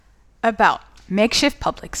About Makeshift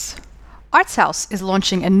Publics. Arts House is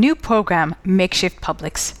launching a new program, Makeshift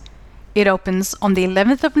Publics. It opens on the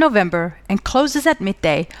 11th of November and closes at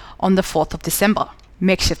midday on the 4th of December.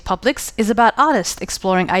 Makeshift Publics is about artists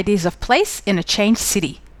exploring ideas of place in a changed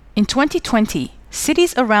city. In 2020,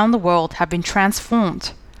 cities around the world have been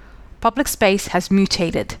transformed. Public space has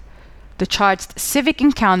mutated. The charged civic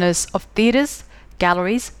encounters of theaters,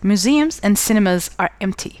 galleries, museums, and cinemas are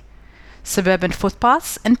empty. Suburban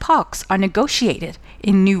footpaths and parks are negotiated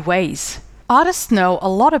in new ways. Artists know a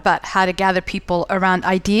lot about how to gather people around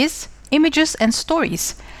ideas, images, and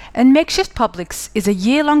stories, and Makeshift Publics is a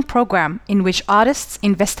year-long program in which artists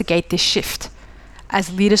investigate this shift.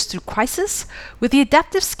 As leaders through crisis, with the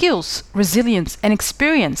adaptive skills, resilience, and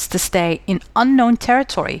experience to stay in unknown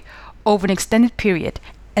territory over an extended period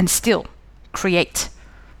and still create.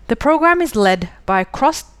 The program is led by a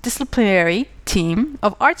cross-disciplinary team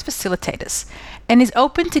of arts facilitators and is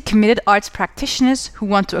open to committed arts practitioners who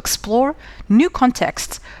want to explore new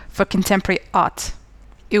contexts for contemporary art.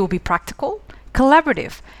 It will be practical,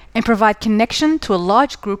 collaborative, and provide connection to a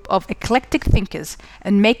large group of eclectic thinkers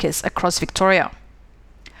and makers across Victoria.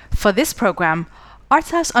 For this program,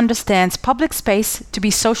 Arts House understands public space to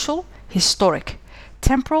be social, historic,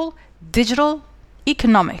 temporal, digital,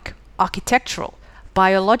 economic, architectural,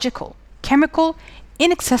 biological, chemical,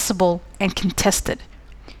 inaccessible, and contested.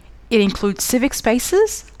 It includes civic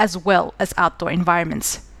spaces as well as outdoor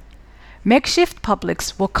environments. Makeshift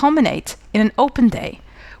Publics will culminate in an open day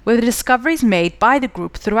where the discoveries made by the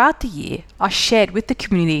group throughout the year are shared with the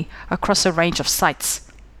community across a range of sites.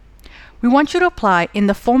 We want you to apply in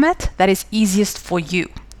the format that is easiest for you.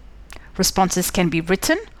 Responses can be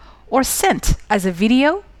written or sent as a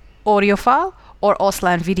video, audio file, or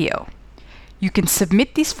Auslan video. You can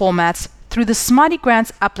submit these formats through the Smarty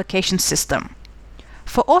Grants application system.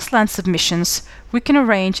 For Auslan submissions, we can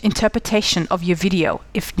arrange interpretation of your video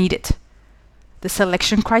if needed. The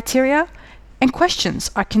selection criteria and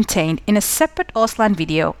questions are contained in a separate Auslan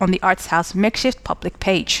video on the Arts House Makeshift Public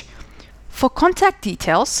page. For contact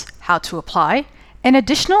details, how to apply, and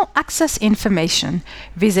additional access information,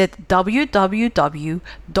 visit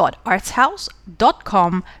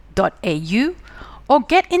www.artshouse.com.au or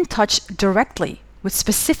get in touch directly with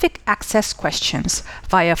specific access questions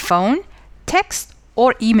via phone, text,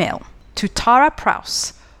 or email to Tara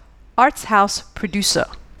Prowse, Arts House Producer,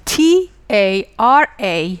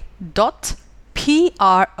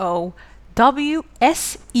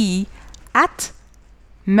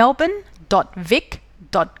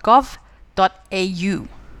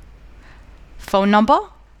 Phone number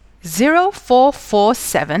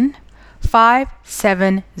 0447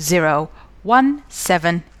 570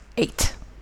 178.